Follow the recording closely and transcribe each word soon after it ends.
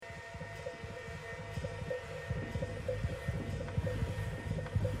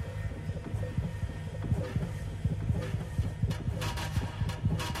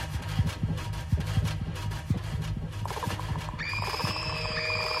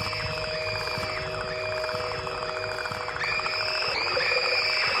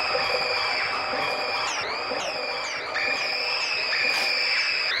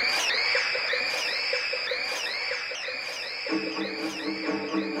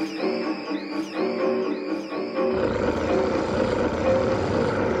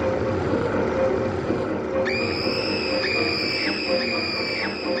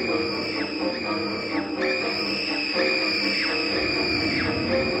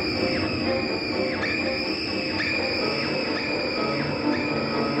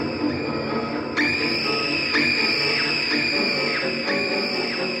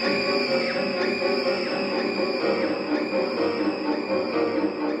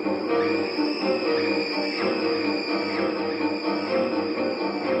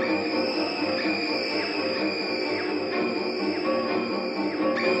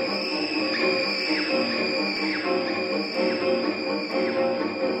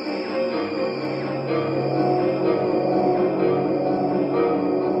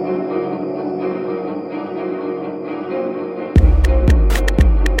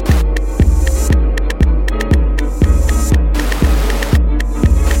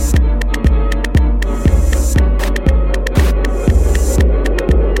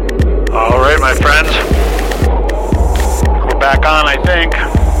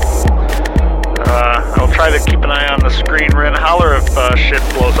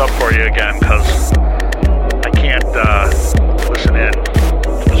slows up for you again, because I can't listen in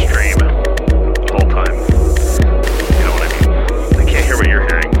to the stream the whole time. You know what I mean? I can't hear what you're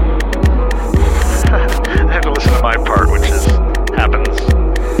hearing. I have to listen to my part, which happens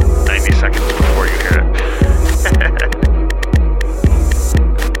 90 seconds before you hear it.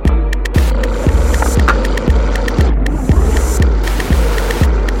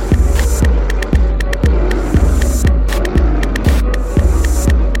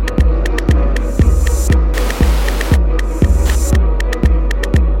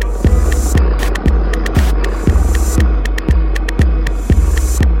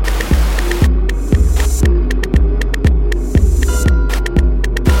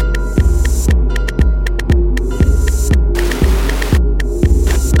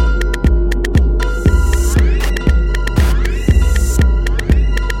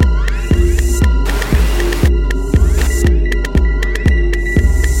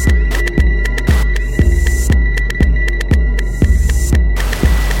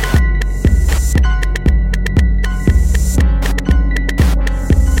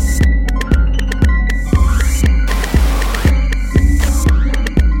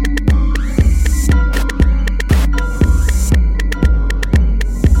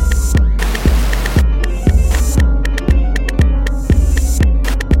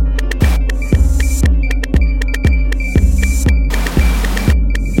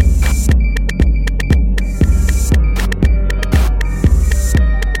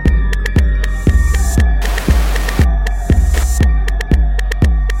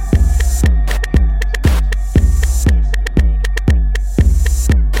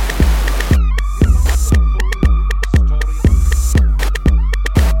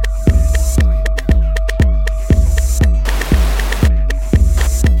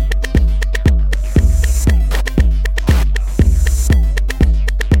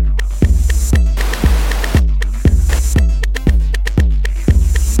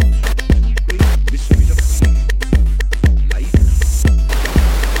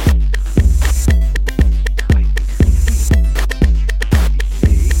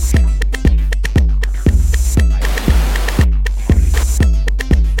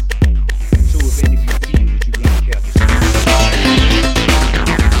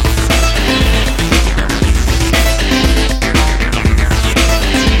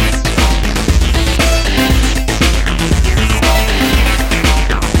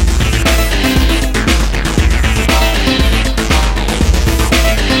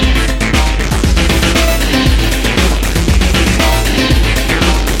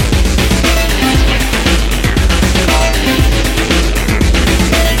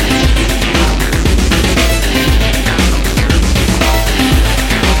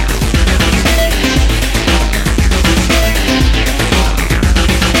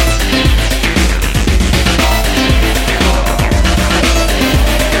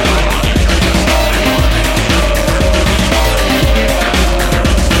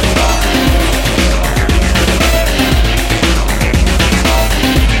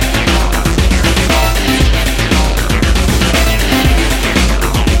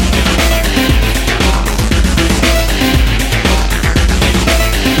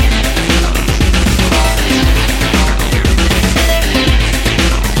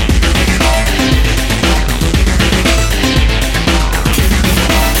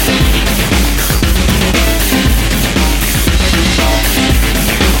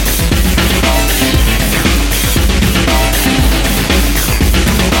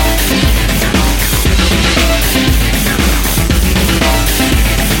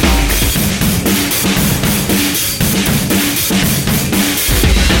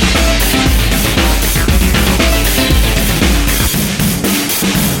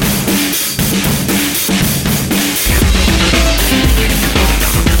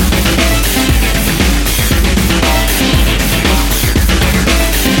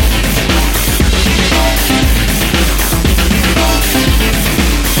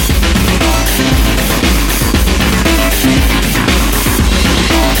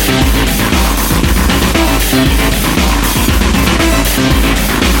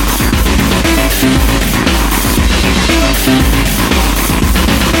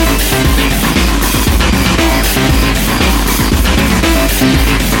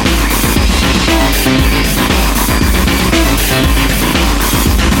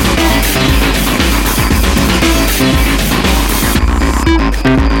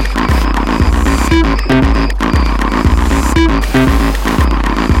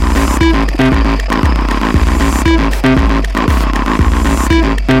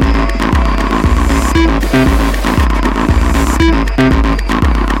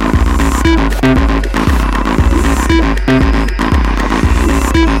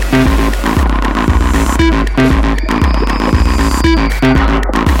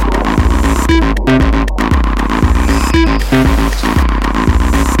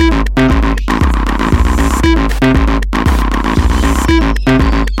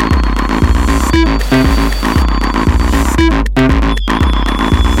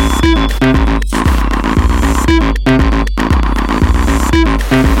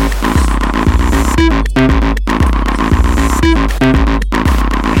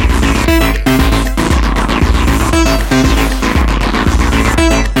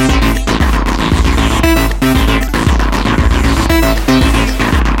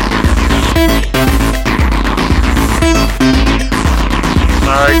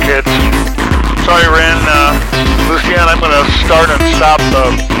 and stop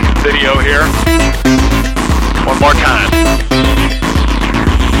the video here. One more time.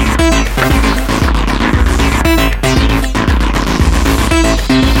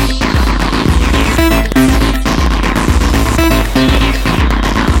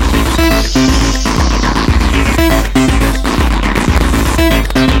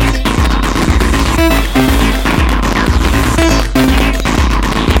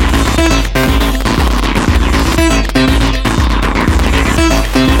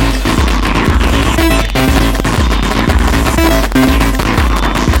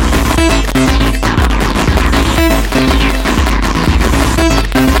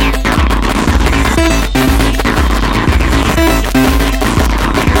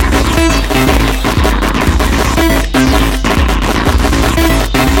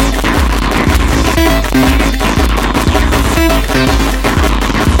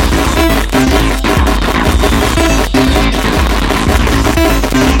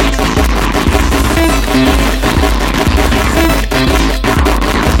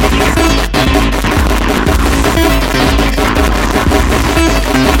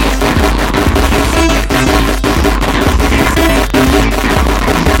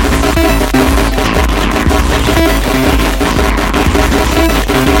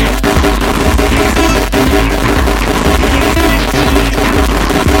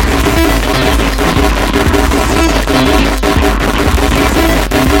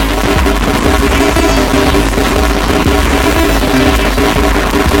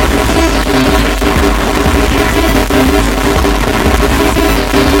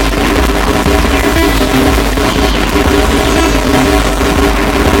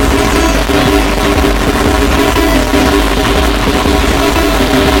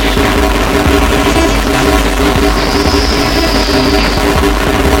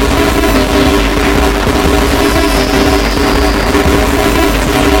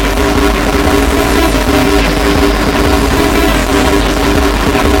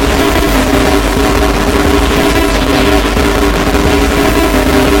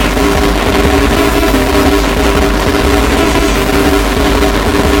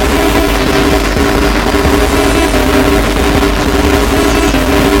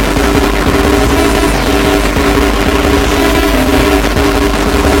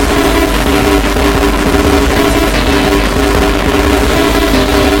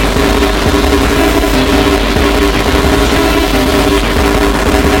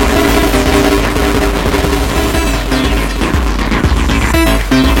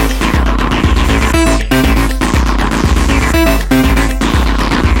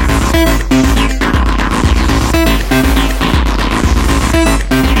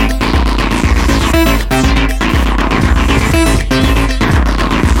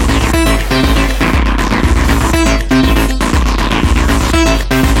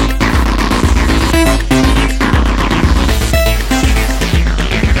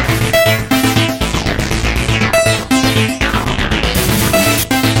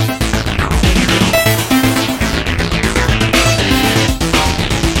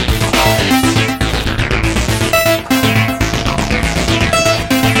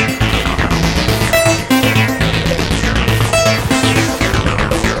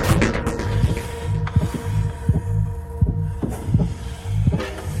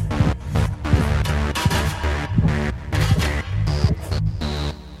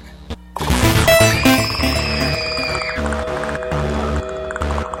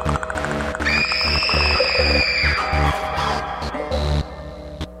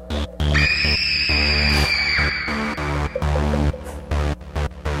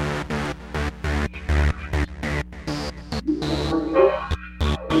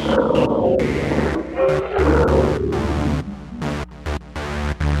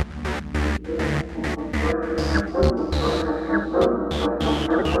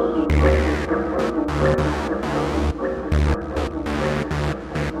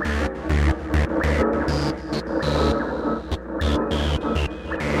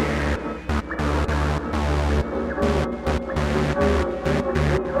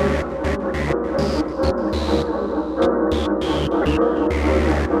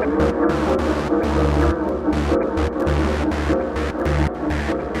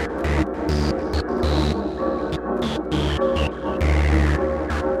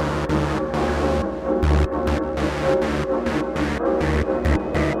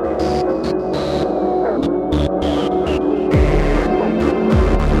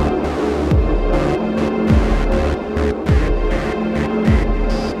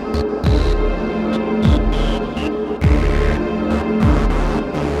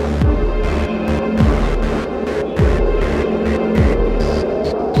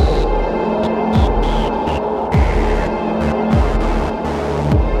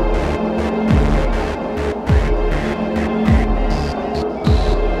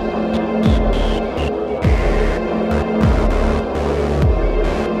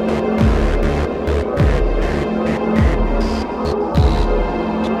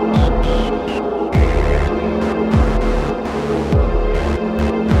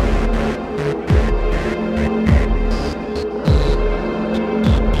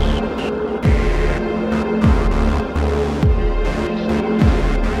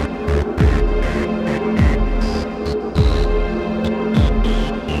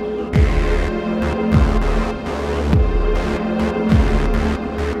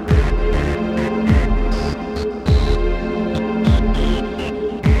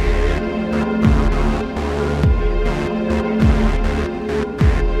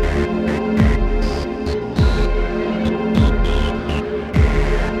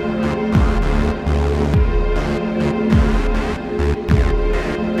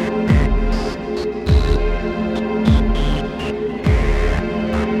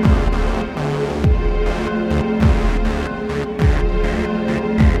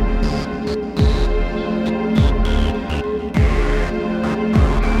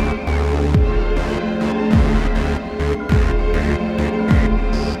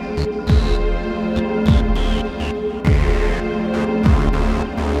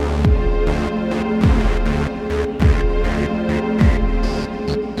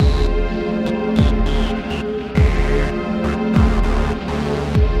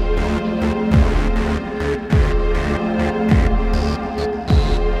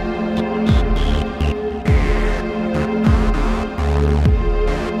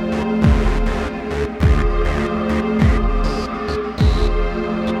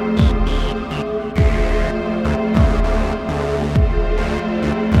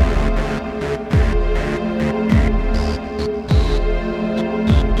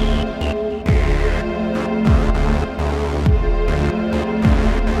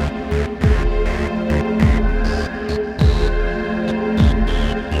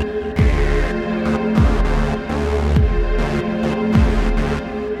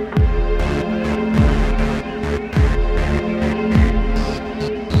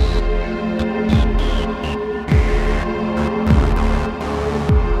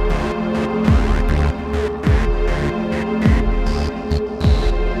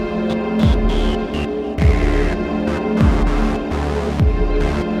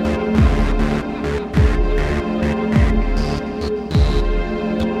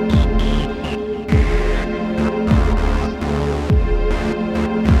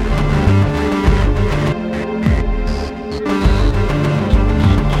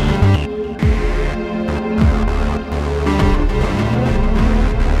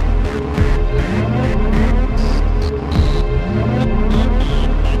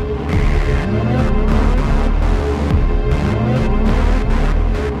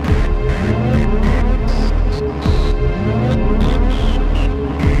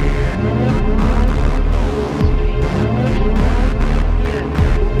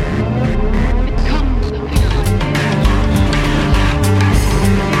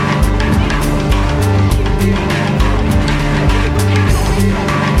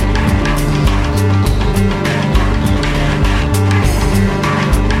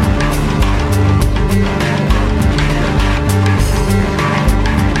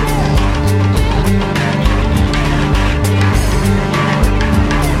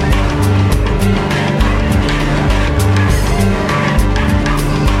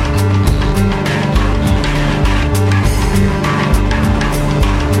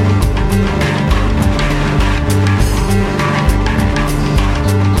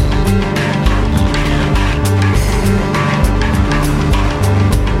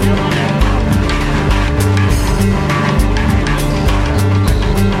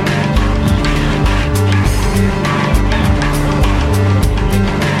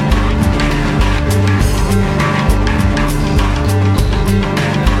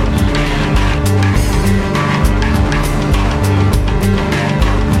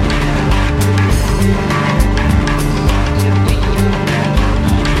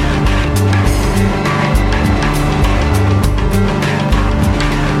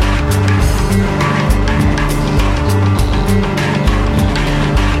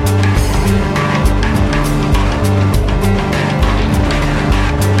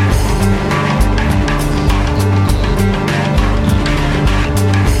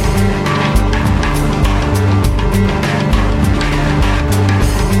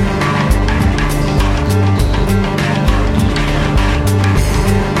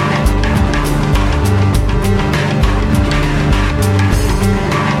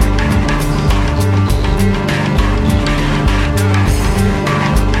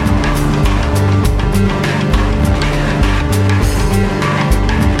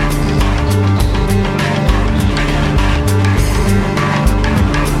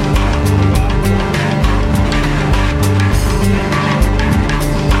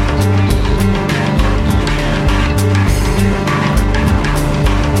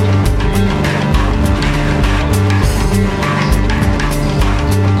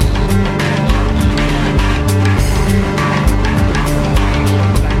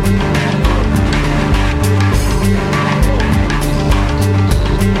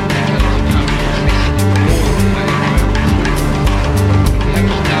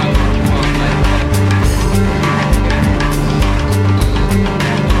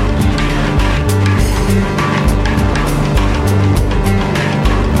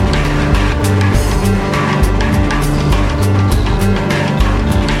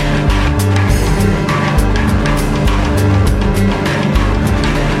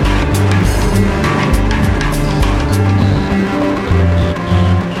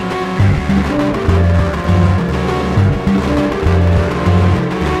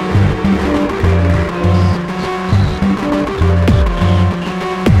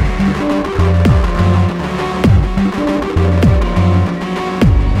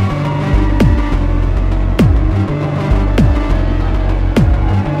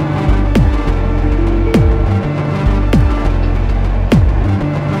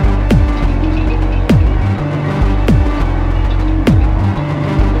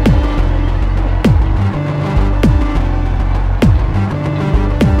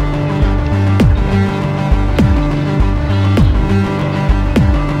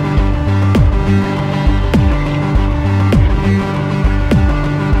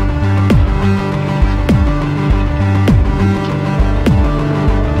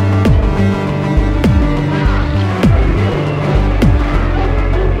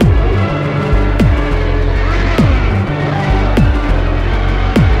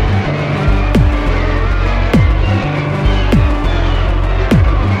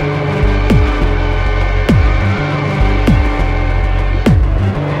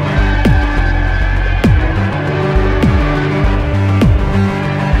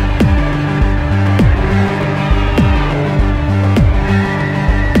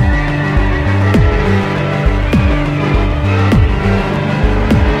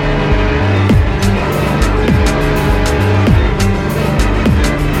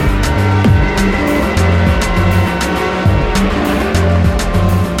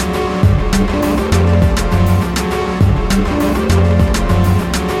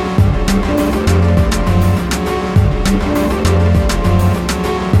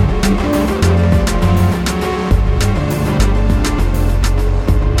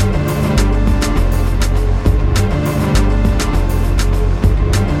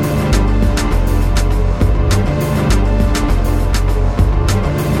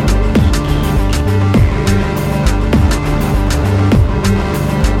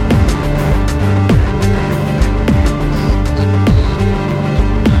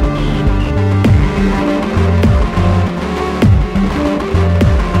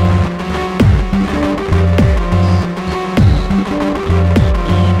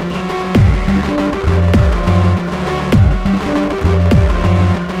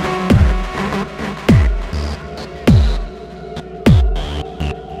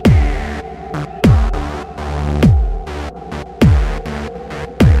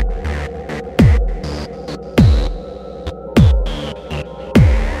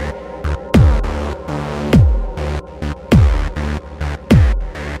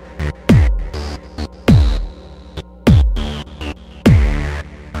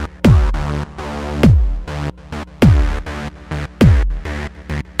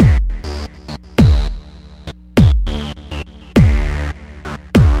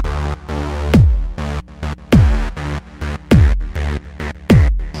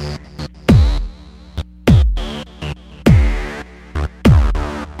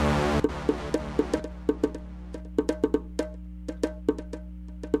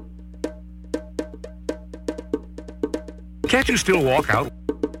 Can't you still walk out?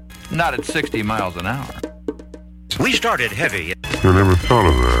 Not at 60 miles an hour. We started heavy. I never thought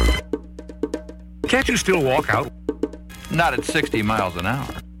of that. Can't you still walk out? Not at 60 miles an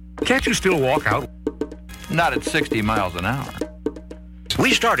hour. Can't you still walk out? Not at 60 miles an hour.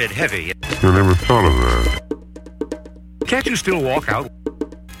 We started heavy. I never thought of that. Can't you still walk out?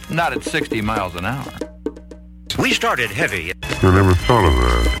 Not at 60 miles an hour. We started heavy. I never thought of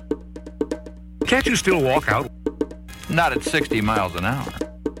that. Can't you still walk out? Not at 60 miles an hour.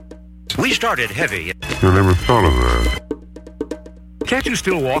 We started heavy. I never thought of that. Can't you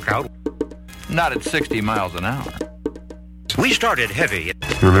still walk out? Not at 60 miles an hour. We started heavy.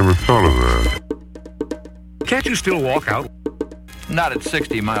 I never thought of that. Can't you still walk out? Not at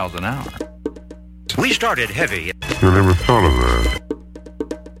 60 miles an hour. We started heavy. I never thought of that.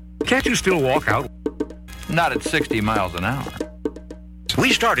 Can't you still walk out? Not at 60 miles an hour.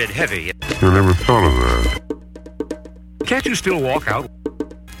 We started heavy. I never thought of that. Can't you still walk out?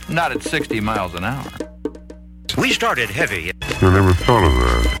 Not at 60 miles an hour. We started heavy. I never thought of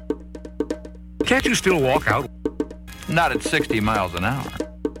that. Can't you still walk out? Not at 60 miles an hour.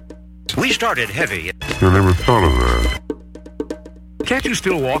 We started heavy. I never thought of that. Can't you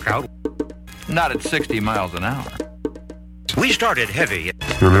still walk out? Not at 60 miles an hour. We started heavy.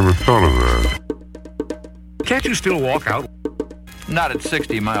 I never thought of that. Can't you still walk out? Not at 60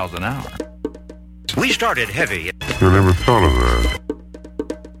 miles an hour. We started heavy. I never thought of that.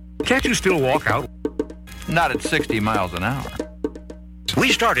 Can't you still walk out? Not at 60 miles an hour.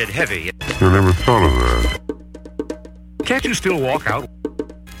 We started heavy. I never thought of that. Can't you still walk out? Not at 60 miles an hour. We started heavy. I never thought of that. Can't you still walk out?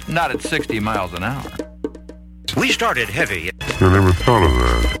 Not at 60 miles an hour. We started heavy. I never thought of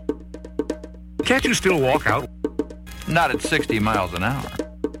that. Can't you still walk out? Not at 60 miles an hour.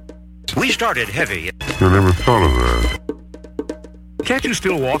 We started heavy. I never thought of that. Can't you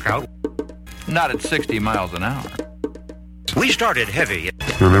still walk out? Not at 60 miles an hour. We started heavy.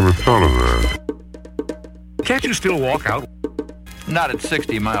 I never thought of that. Can't you still walk out? Not at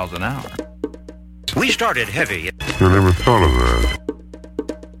 60 miles an hour. We started heavy. I never thought of that.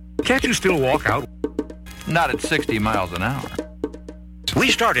 Can't you still walk out? Not at 60 miles an hour. We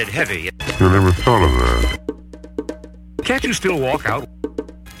started heavy. I never thought of that. Can't you still walk out?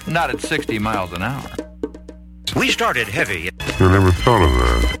 Not at 60 miles an hour. We started heavy. I never thought of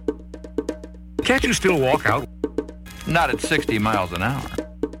that. Can't you still walk out? Not at 60 miles an hour.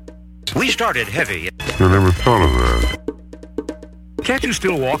 We started heavy. I never thought of that. Can't you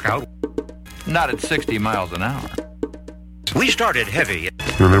still walk out? Not at 60 miles an hour. We started heavy.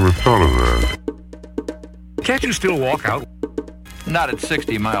 I never thought of that. Can't you still walk out? Not at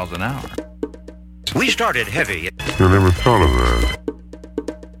 60 miles an hour. We started heavy. I never thought of that.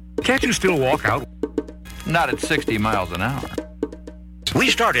 Can't you still walk out? Not at 60 miles an hour. We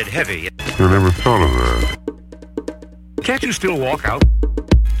started heavy. I never thought of that. Can't you still walk out?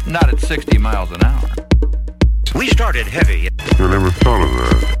 Not at 60 miles an hour. We started heavy. I never thought of that. Can't you still walk out? Not at 60 miles an hour. We started heavy. I never thought of that.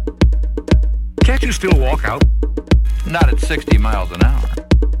 Can't you still walk out? Not at 60 miles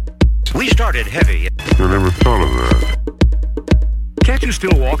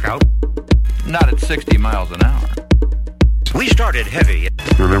an hour. We started heavy.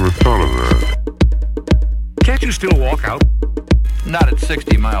 I never thought of that. Can't you still walk out? Not at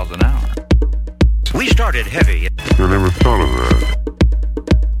 60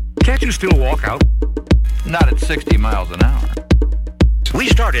 miles an hour.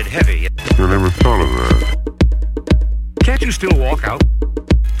 We started heavy. I never thought of that. Can't you still walk out?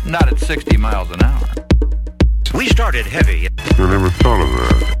 Not at 60 miles an hour. We started heavy. I never thought of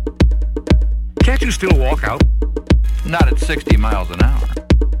that. Can't you still walk out? Not at 60 miles an hour.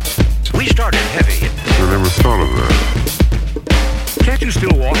 We started heavy. I never thought of that. Can't you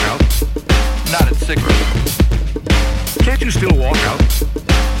still walk out? Not at 60. Can't you still walk out?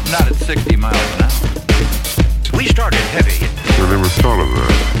 Not at 60 miles an hour. We started heavy. I never thought of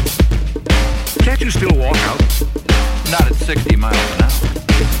that. Can't you still walk out? Not at 60 miles an hour.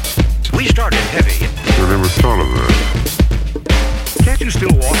 We started heavy. I never thought of that. Can't you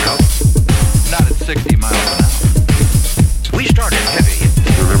still walk out? Not at 60 miles an hour. We started heavy.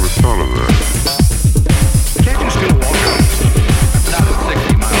 I never thought of that. Can't you still walk out? Not at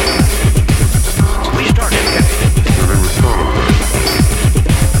 60 miles an hour. We started heavy. I never thought of that.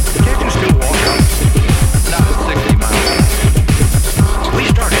 Can't you still walk out? Not at 60 miles an hour. We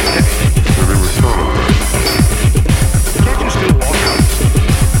started heavy. I never thought of that. Can't you still walk out?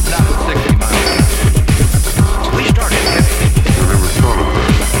 Not at 60 miles an hour. We started heavy. I never thought of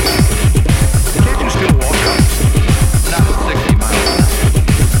that.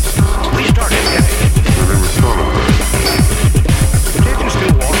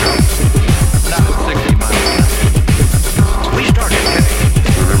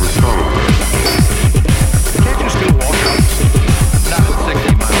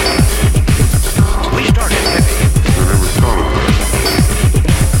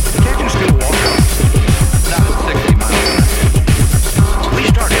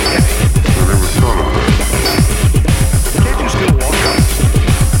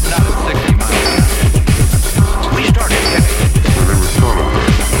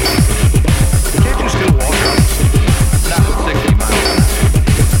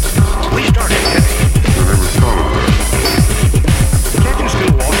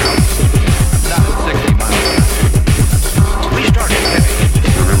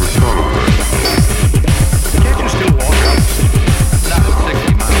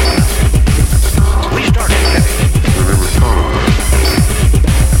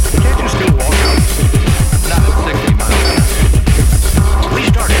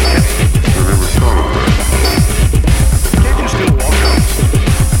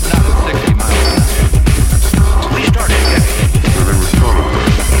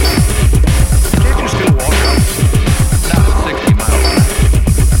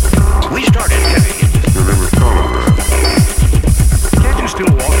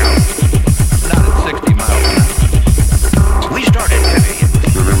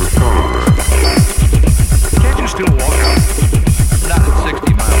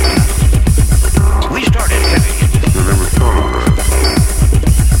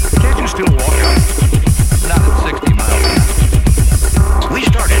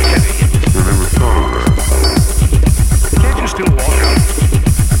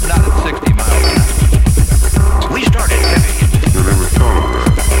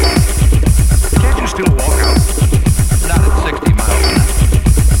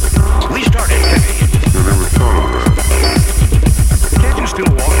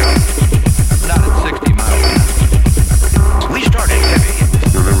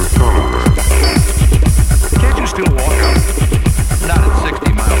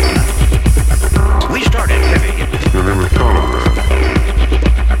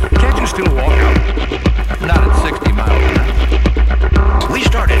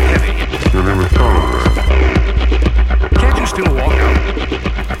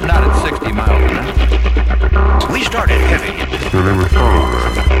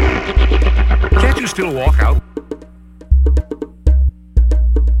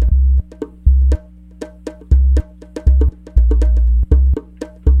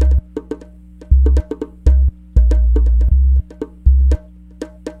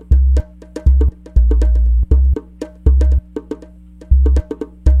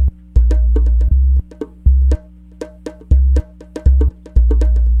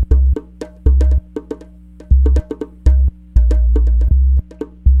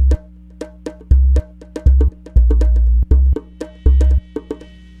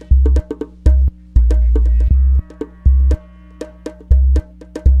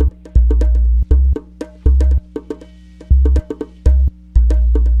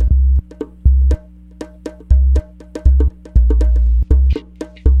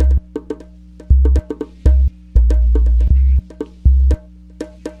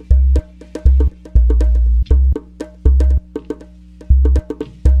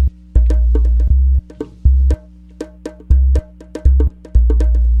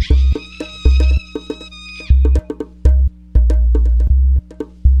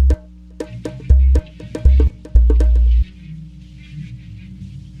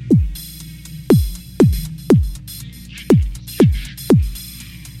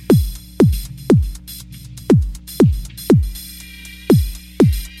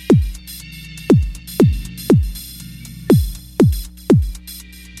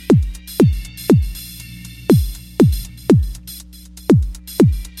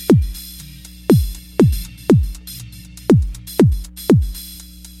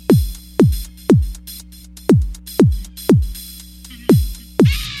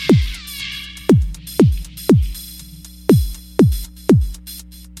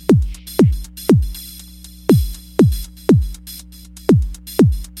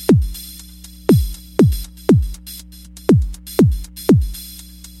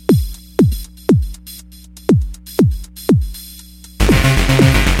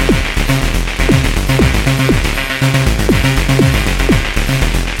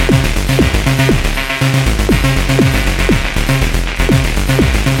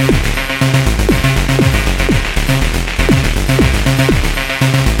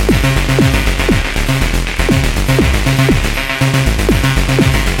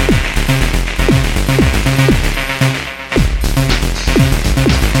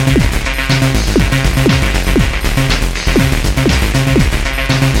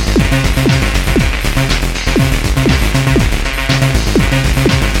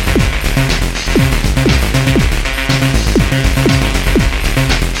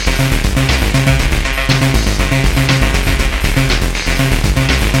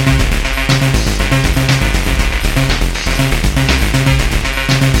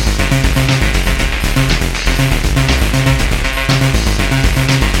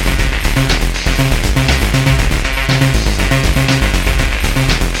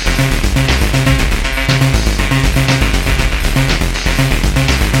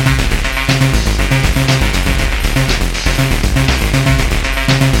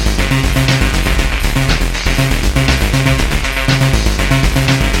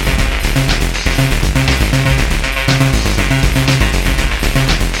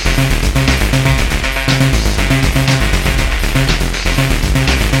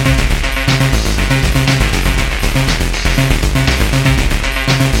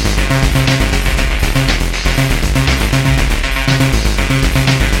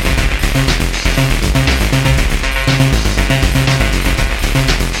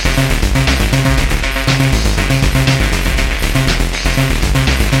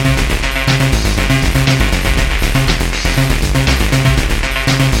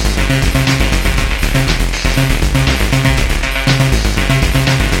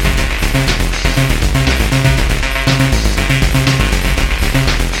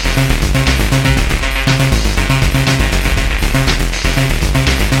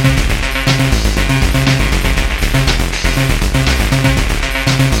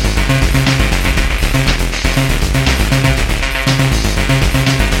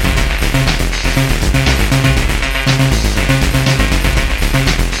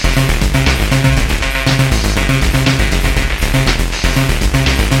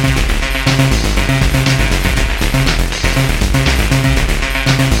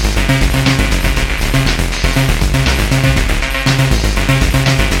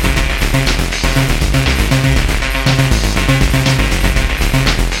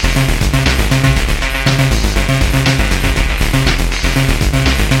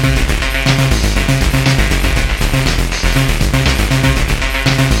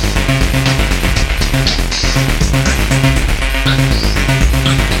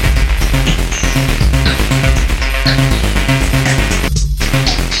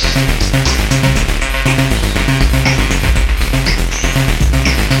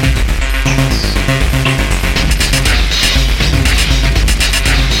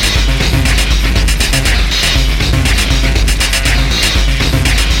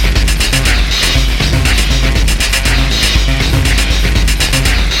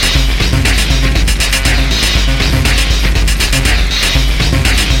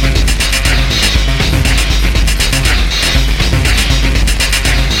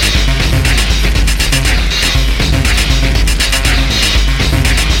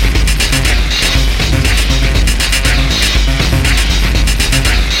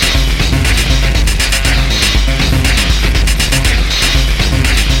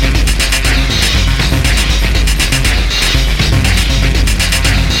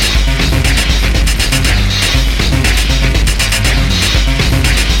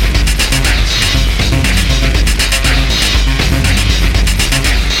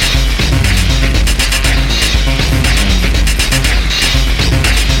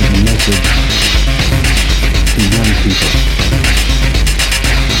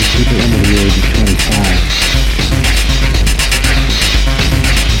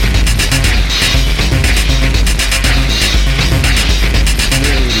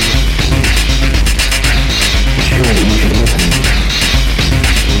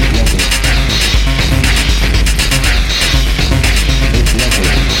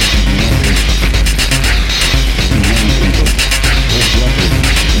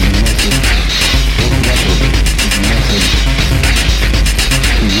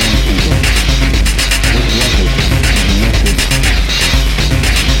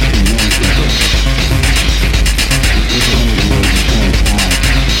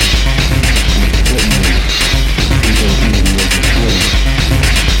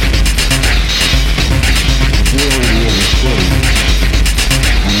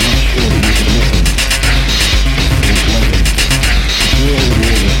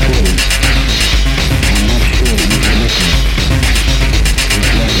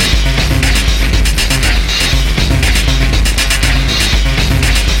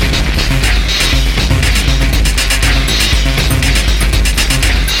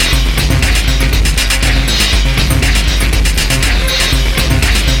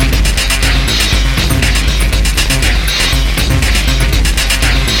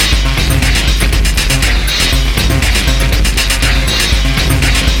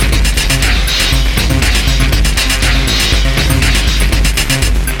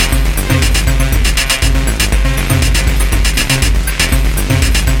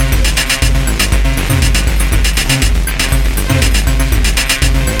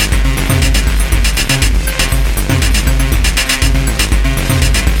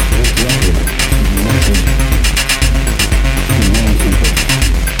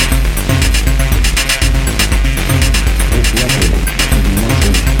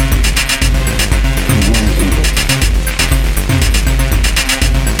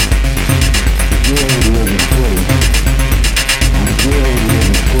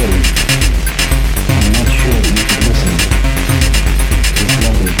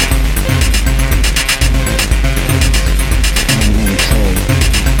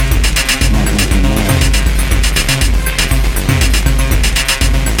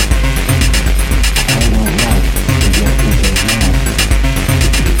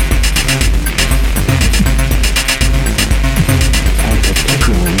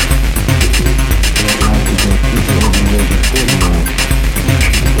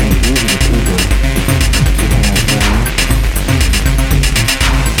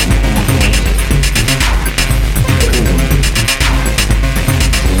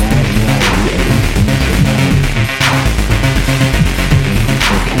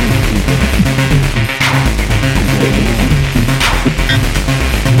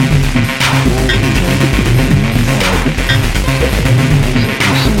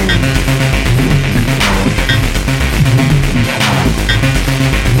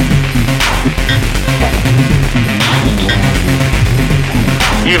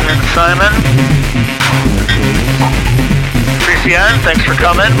 and Simon. 3CN, thanks for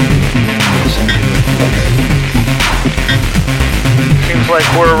coming. Seems like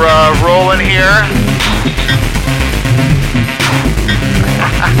we're rolling here.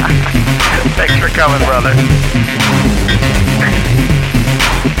 Thanks for coming, brother.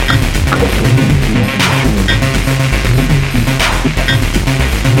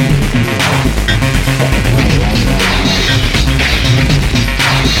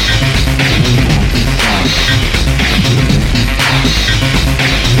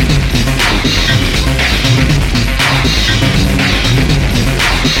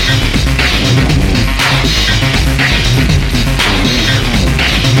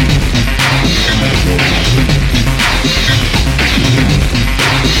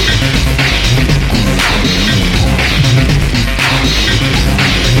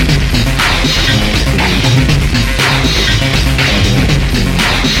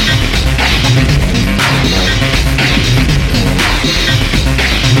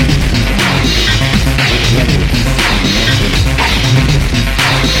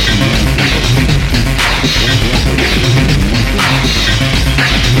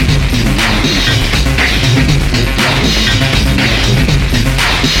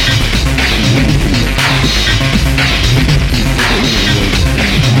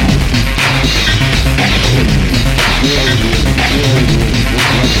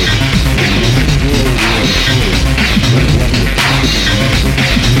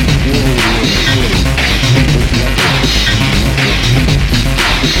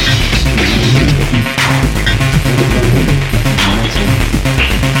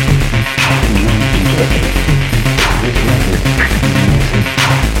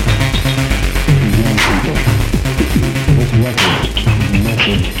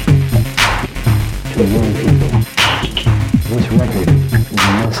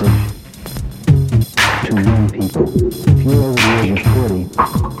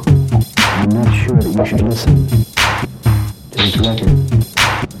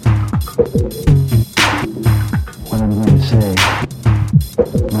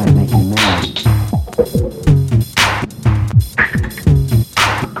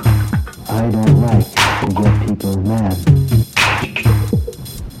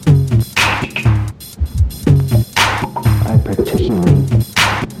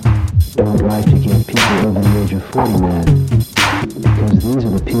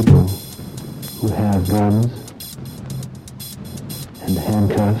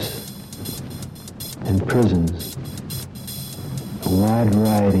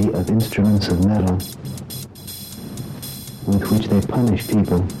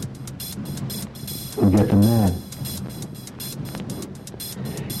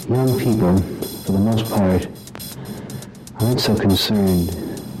 Concerned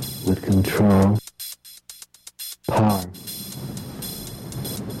with control, power.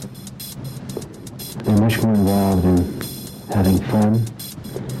 They're much more involved in having fun,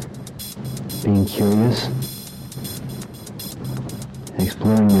 being curious,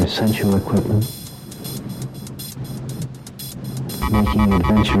 exploring their sensual equipment, making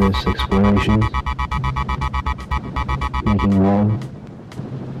adventurous explorations, making love,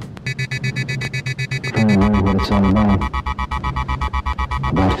 trying to learn what it's all about.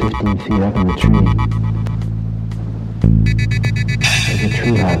 About 15 feet up in the tree, there's a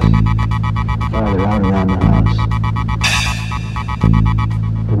tree house, farther out around the house.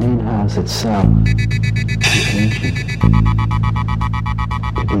 The main house itself is ancient,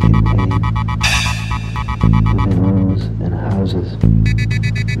 to be contained within rooms and houses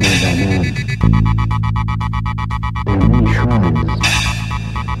made by man. There are many shrines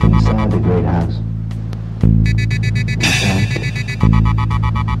inside the great house. In fact,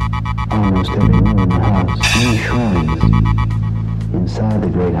 almost every room in the house, many shrines inside the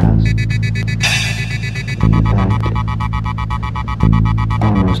great house. In fact,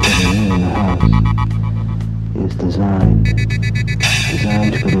 almost every room in the house is designed to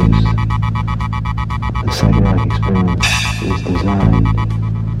produce a psychedelic experience. Is designed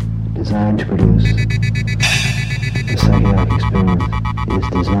to produce a psychedelic experience. Is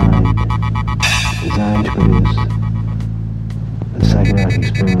designed to produce a psychedelic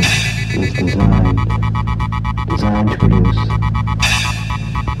experience. Is designed to produce a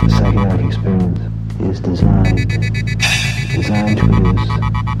psychedelic experience. Is designed to produce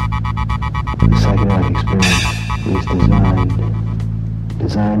a psychedelic experience. Is designed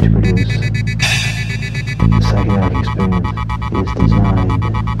to produce a psychedelic experience. Is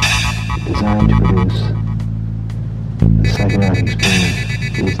designed to produce a psychedelic experience.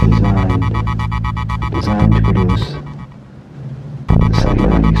 Is designed to produce a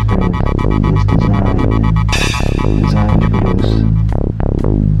psychedelic experience.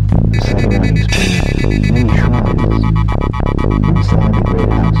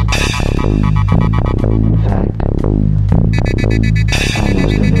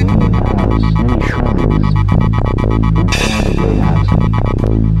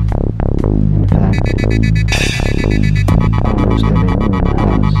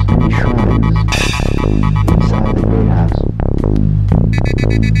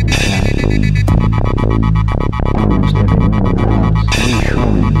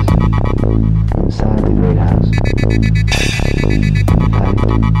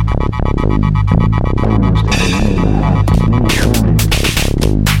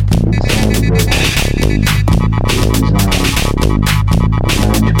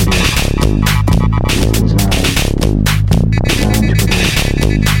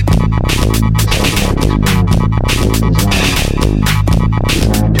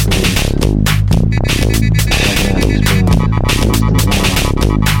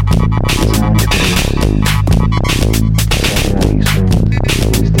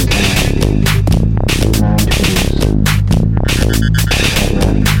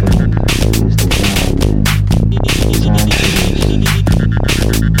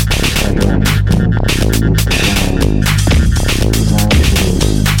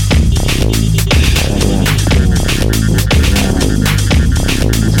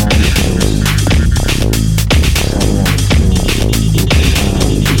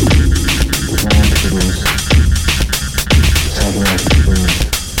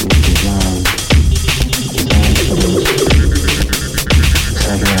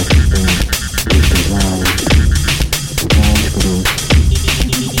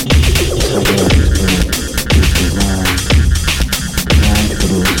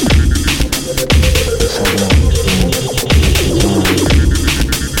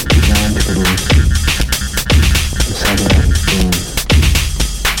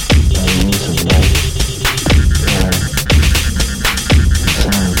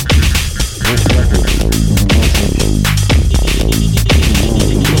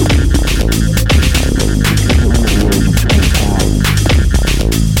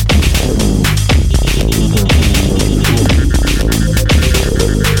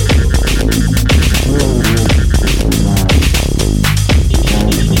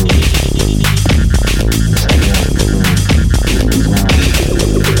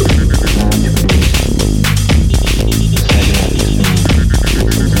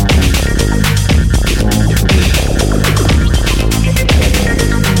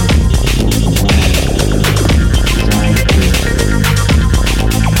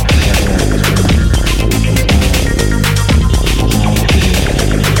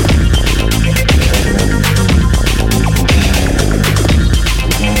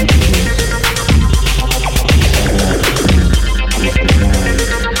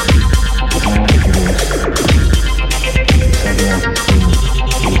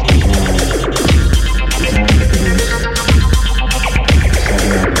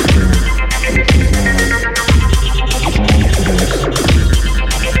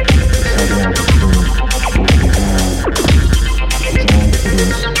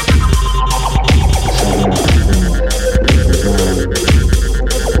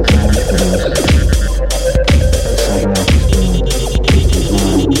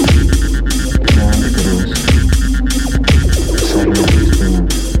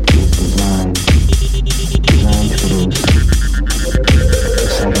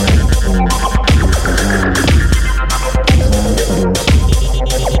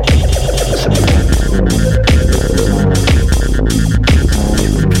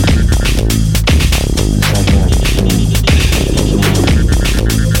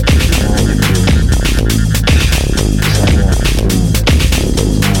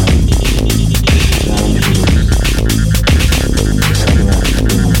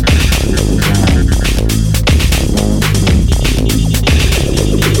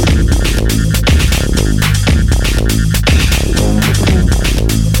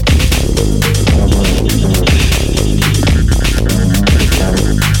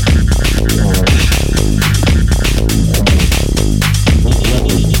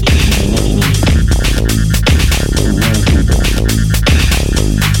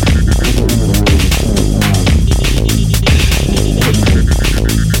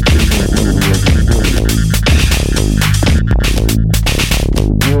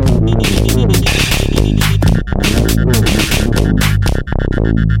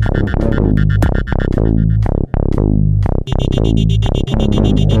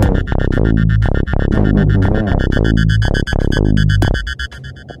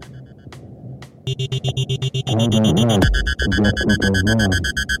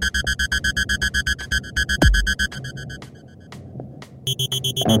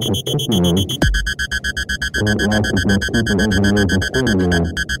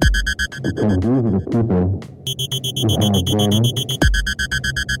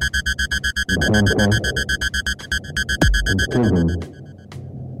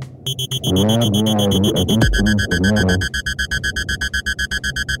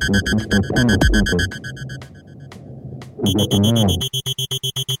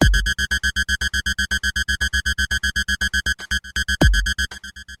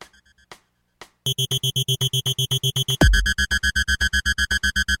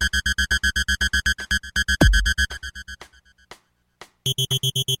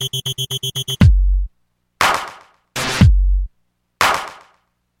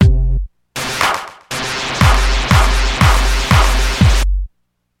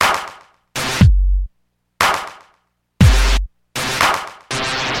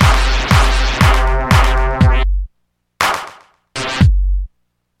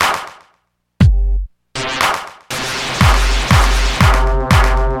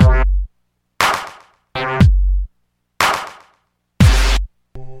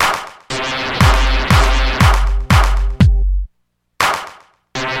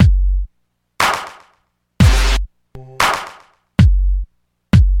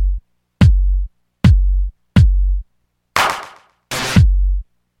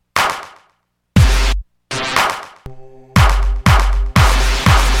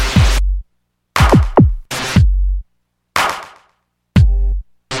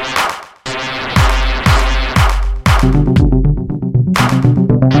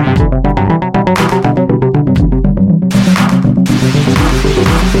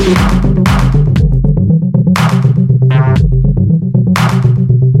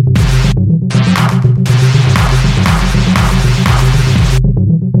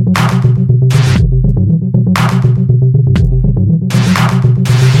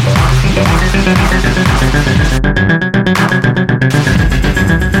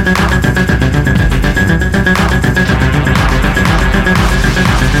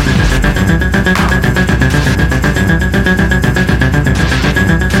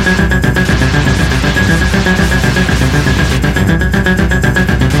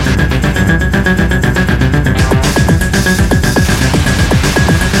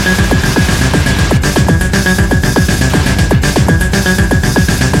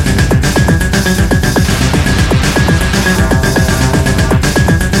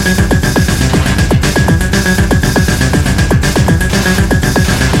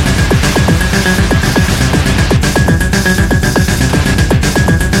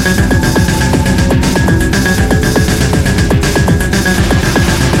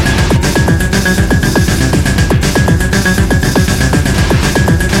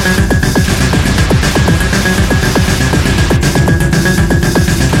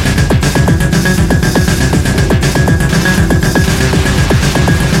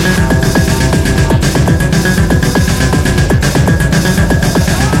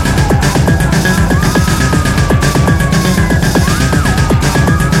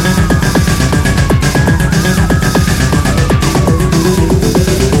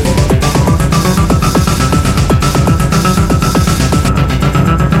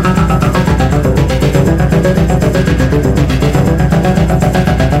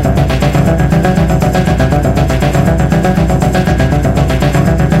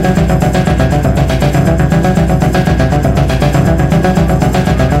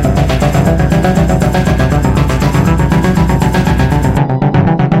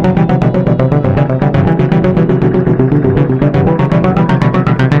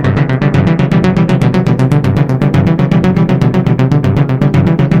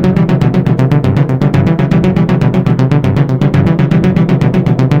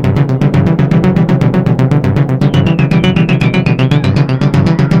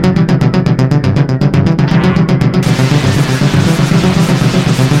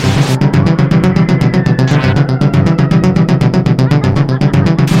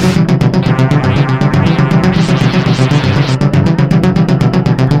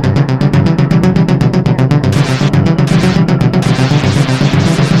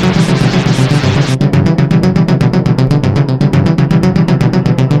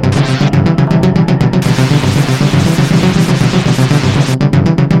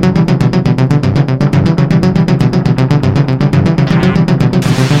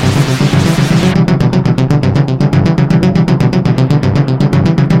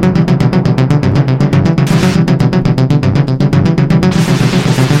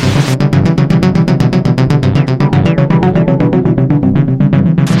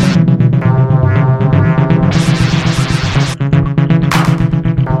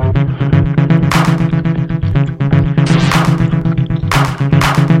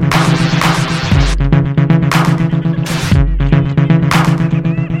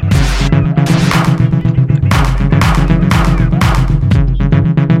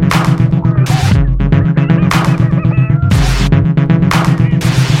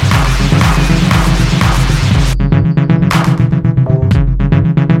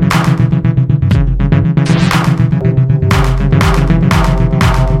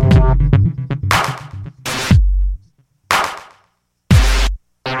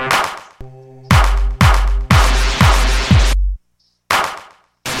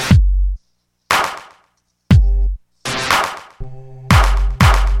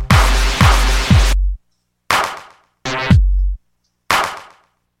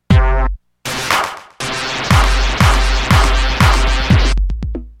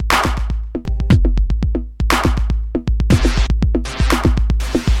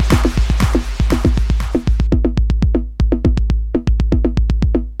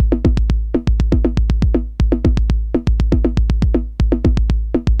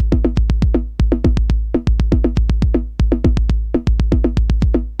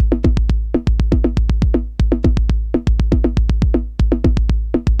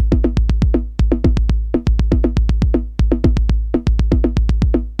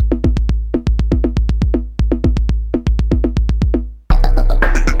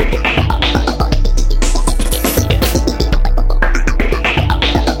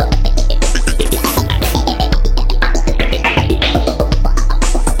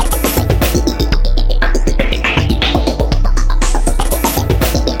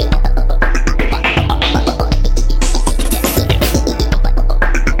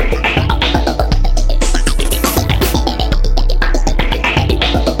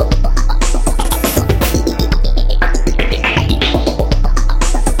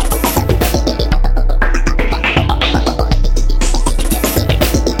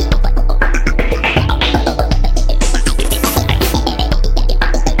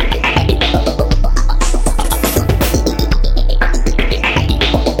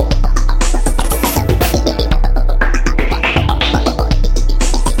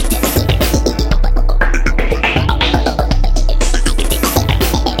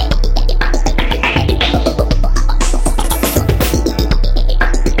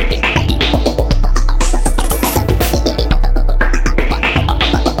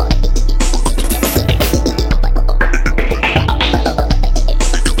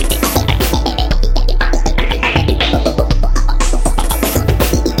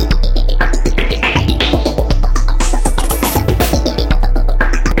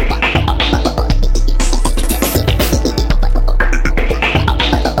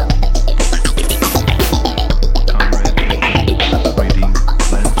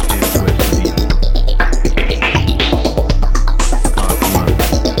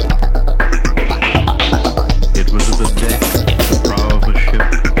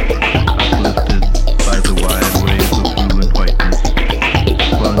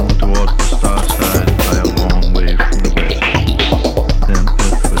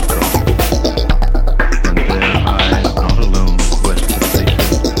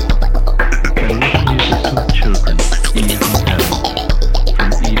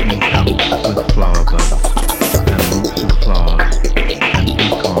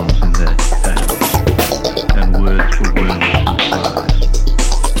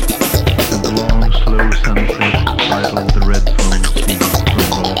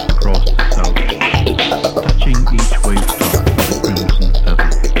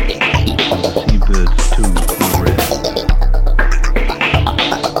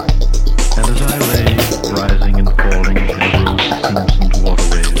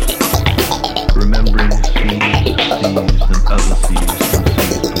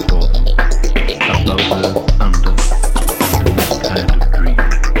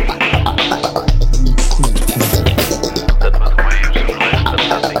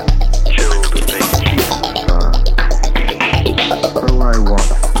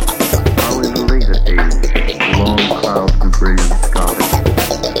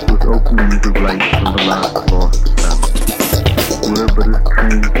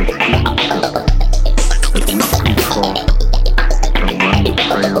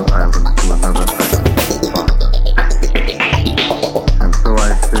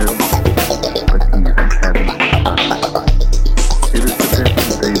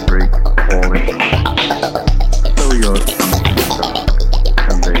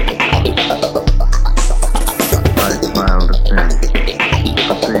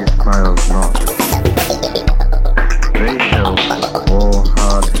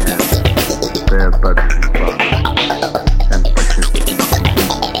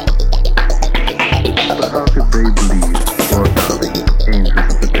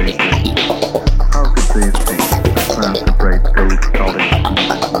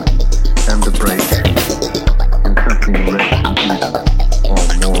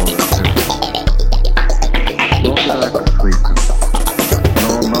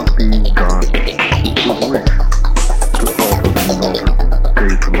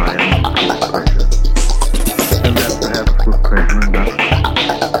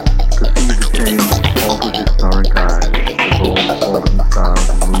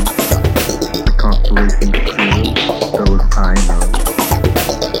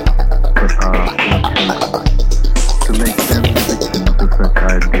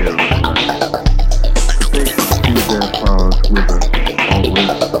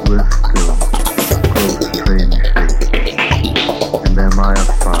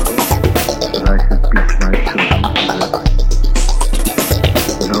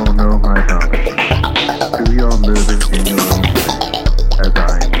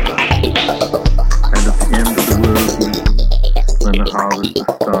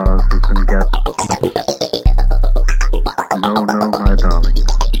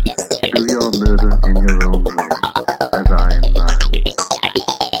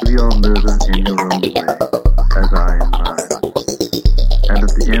 murder in your own way, as I in mine. And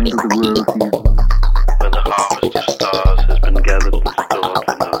at the end of the world's evening, when the harvest of stars has been gathered and stored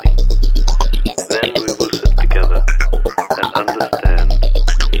for nothing, then we will sit together and understand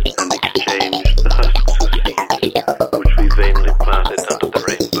and exchange the husks of seeds which we vainly planted under the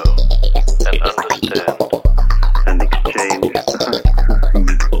rainbow, and understand and exchange the husks of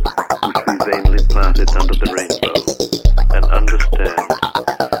seeds which we vainly planted under the rainbow, and understand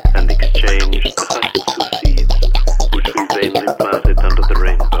and exchange the husks of seeds which we vainly planted under the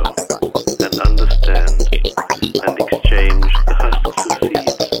rainbow, and understand and exchange the husks of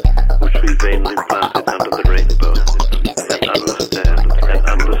seeds which we vainly planted under the rainbow, and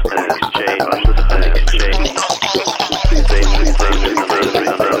understand exchange and exchange which we vainly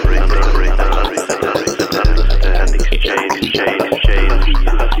planted under the rainbow, and exchange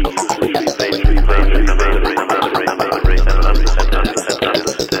which we vainly planted under the rainbow, and understand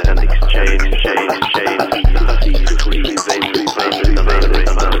and exchange which we vainly planted under the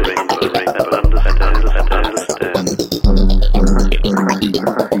rainbow,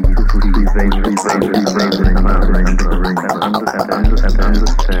 and understand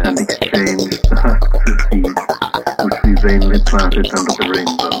and exchange the husks of seeds which we vainly planted under the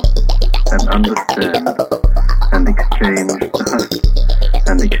rainbow, and understand and exchange the husks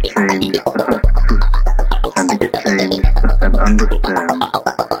and exchange the husks and exchange and understand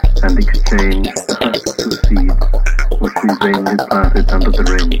and exchange the husks of seeds which we vainly planted under the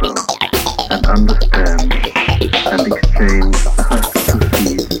rainbow, and understand and exchange the husks of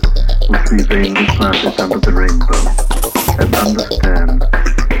seeds which we vainly planted under the rainbow, and understand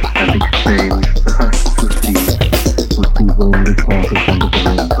and exchange the husks of seeds which we vainly planted under the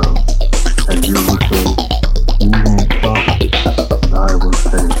rainbow, and you will say, you won't stop, and I will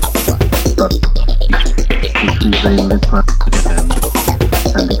say, but which we vainly planted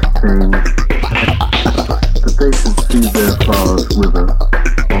and exchange, that they should see their flowers wither,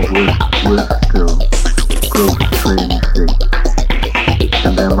 or worse still, grow strange shapes.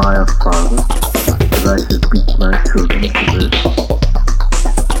 And am I a father, that I should beat my children to this?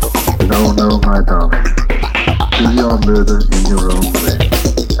 No, no, my darling, do your murder in your own way,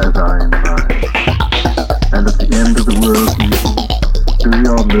 as I in mine. And at the end of the world's evening, do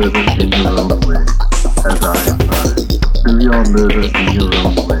your murder in your own way, as I in mine. Do your murder in your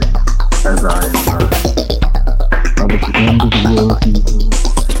own way, as I in mine. And at the end of the world's evening,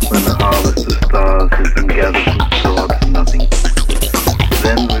 when the harvest of stars has been gathered and stored for nothing,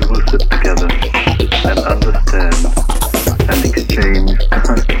 then we will sit together and understand and exchange the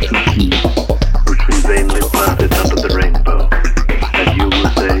husks of seeds which we vainly planted under the rainbow, and you will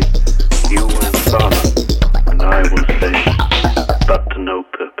say, you went farther, and I will say, but to no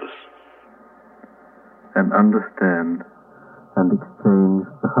purpose. And understand and exchange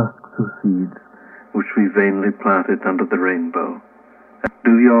the husks of seeds which we vainly planted under the rainbow, and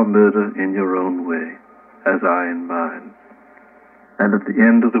do your murder in your own way, as I in mine. And at the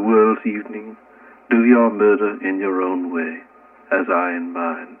end of the world's evening, do your murder in your own way, as I in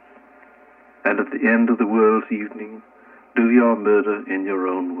mine. And at the end of the world's evening, do your murder in your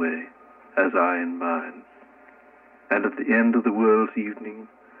own way, as I in mine. And at the end of the world's evening,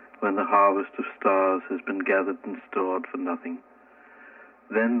 when the harvest of stars has been gathered and stored for nothing,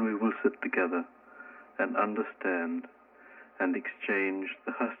 then we will sit together and understand and exchange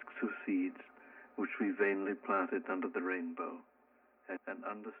the husks of seeds which we vainly planted under the rainbow, and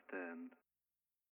understand